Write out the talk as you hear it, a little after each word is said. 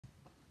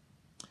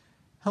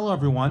Hello,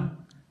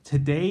 everyone.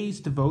 Today's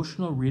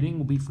devotional reading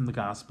will be from the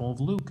Gospel of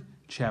Luke,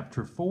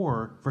 chapter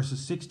 4,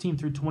 verses 16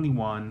 through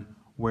 21,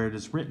 where it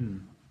is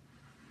written,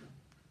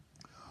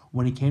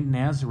 "When he came to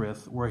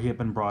Nazareth, where he had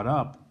been brought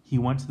up, he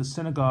went to the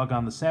synagogue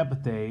on the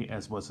Sabbath day,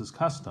 as was his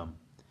custom.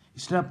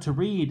 He stood up to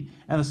read,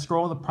 and the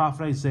scroll of the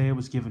prophet Isaiah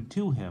was given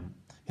to him.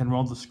 He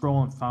unrolled the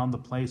scroll and found the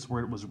place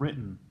where it was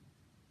written,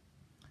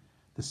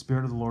 'The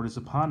Spirit of the Lord is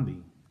upon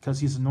me,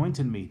 because he has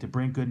anointed me to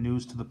bring good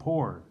news to the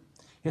poor.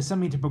 He has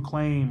sent me to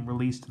proclaim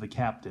release to the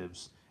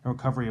captives and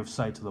recovery of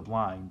sight to the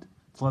blind,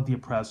 to let the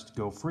oppressed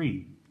go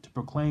free, to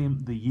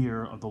proclaim the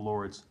year of the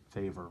Lord's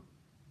favor.'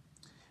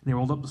 And he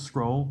rolled up the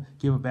scroll,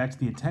 gave it back to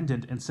the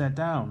attendant, and sat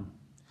down.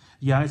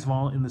 The eyes of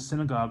all in the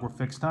synagogue were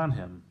fixed on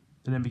him.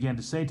 Then he began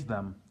to say to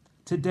them,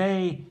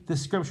 'Today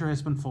this scripture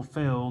has been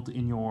fulfilled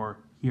in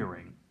your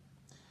hearing.'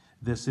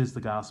 This is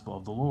the gospel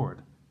of the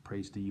Lord.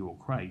 Praise to you, O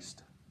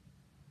Christ."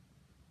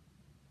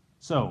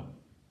 So,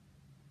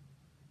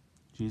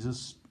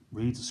 Jesus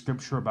reads a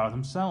scripture about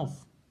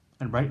himself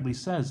and rightly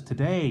says,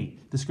 "Today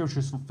the scripture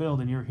is fulfilled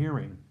in your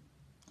hearing."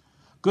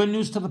 Good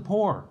news to the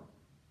poor,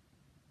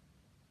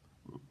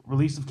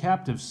 release of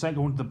captives, sight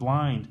going to the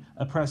blind,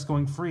 oppressed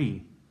going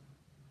free.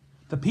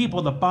 The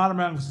people, the bottom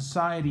rung of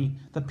society,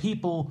 the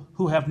people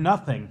who have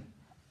nothing,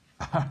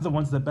 are the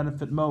ones that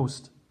benefit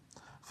most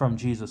from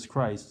Jesus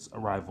Christ's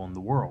arrival in the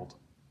world.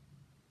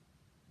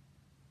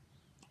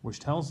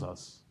 Which tells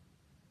us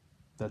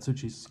that's what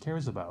Jesus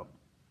cares about.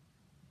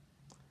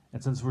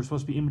 And since we're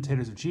supposed to be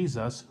imitators of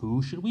Jesus,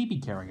 who should we be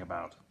caring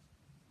about?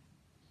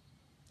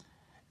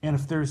 And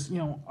if there's,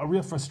 a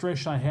real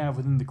frustration I have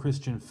within the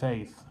Christian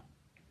faith,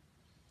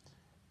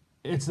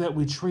 it's that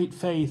we treat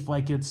faith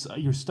like it's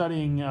you're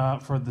studying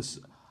for this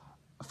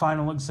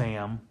final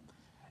exam,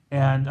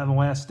 and on the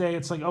last day,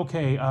 it's like,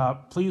 okay,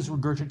 please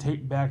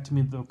regurgitate back to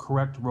me the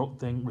correct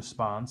rote thing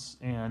response,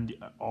 and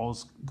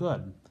all's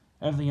good.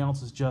 Everything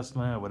else is just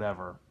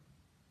whatever.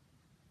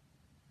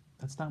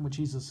 That's not what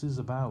Jesus is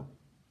about.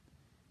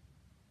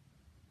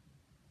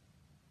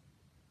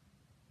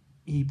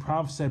 He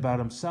prophesied about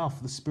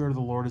himself, "The Spirit of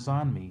the Lord is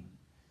on me."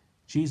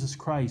 Jesus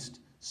Christ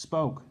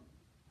spoke,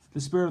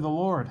 "The Spirit of the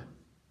Lord."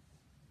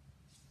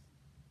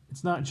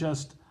 It's not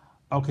just,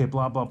 okay,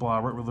 blah, blah, blah,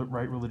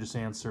 right religious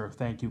answer,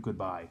 thank you,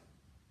 goodbye.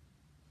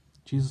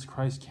 Jesus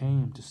Christ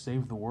came to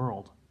save the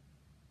world.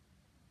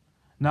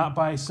 Not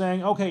by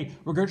saying, okay,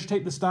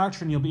 regurgitate this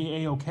doctrine, you'll be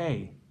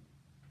A-okay.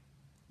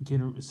 He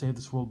came to save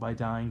this world by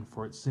dying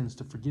for its sins,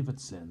 to forgive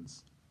its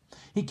sins.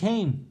 He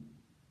came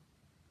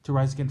to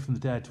rise again from the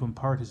dead, to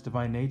impart his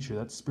divine nature,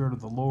 that Spirit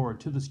of the Lord,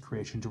 to this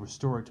creation, to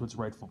restore it to its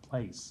rightful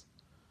place.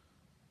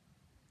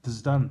 This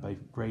is done by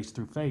grace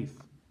through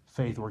faith.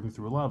 Faith working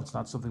through love. It's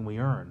not something we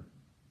earn.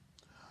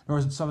 Nor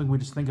is it something we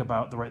just think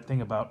about, the right thing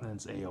about, and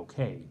it's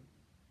A-okay.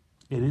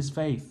 It is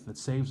faith that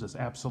saves us,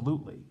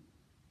 absolutely.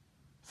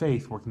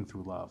 Faith working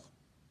through love.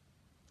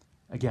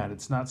 Again,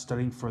 it's not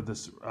studying for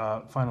this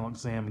final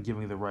exam and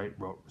giving the right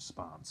rote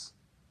response.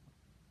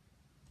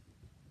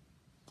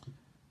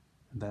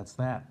 And that's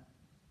that.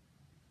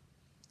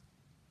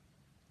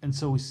 And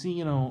so we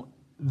see,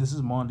 this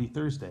is Maundy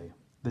Thursday,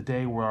 the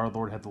day where our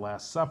Lord had the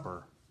Last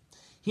Supper.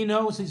 He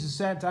knows as he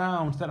sat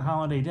down to that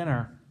holiday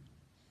dinner,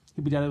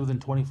 he'd be dead within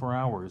 24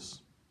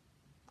 hours.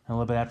 And a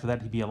little bit after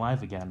that, he'd be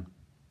alive again.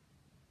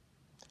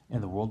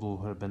 And the world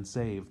would have been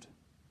saved.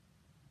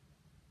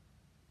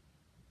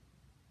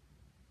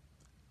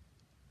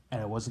 And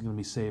it wasn't going to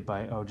be saved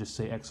by, just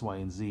say X, Y,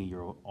 and Z,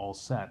 you're all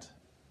set.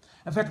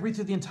 In fact, read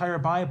through the entire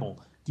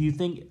Bible.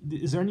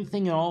 Is there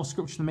anything in all of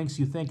Scripture that makes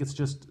you think it's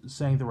just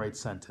saying the right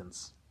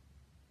sentence?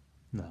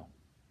 No.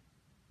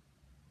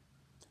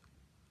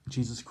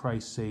 Jesus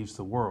Christ saves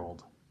the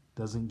world,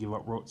 doesn't give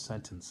up rote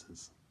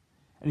sentences.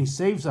 And he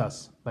saves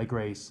us by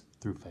grace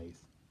through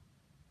faith.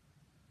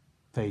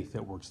 Faith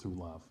that works through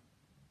love.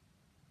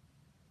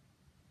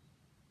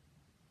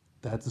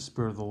 That's the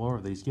Spirit of the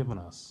Lord that he's given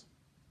us.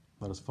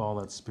 Let us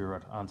follow that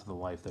Spirit onto the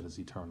life that is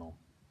eternal.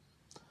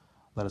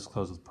 Let us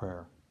close with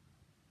prayer.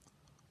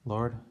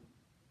 Lord,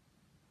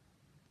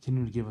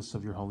 continue to give us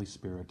of your Holy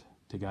Spirit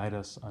to guide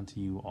us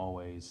unto you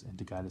always and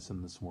to guide us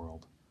in this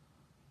world.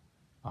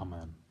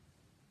 Amen.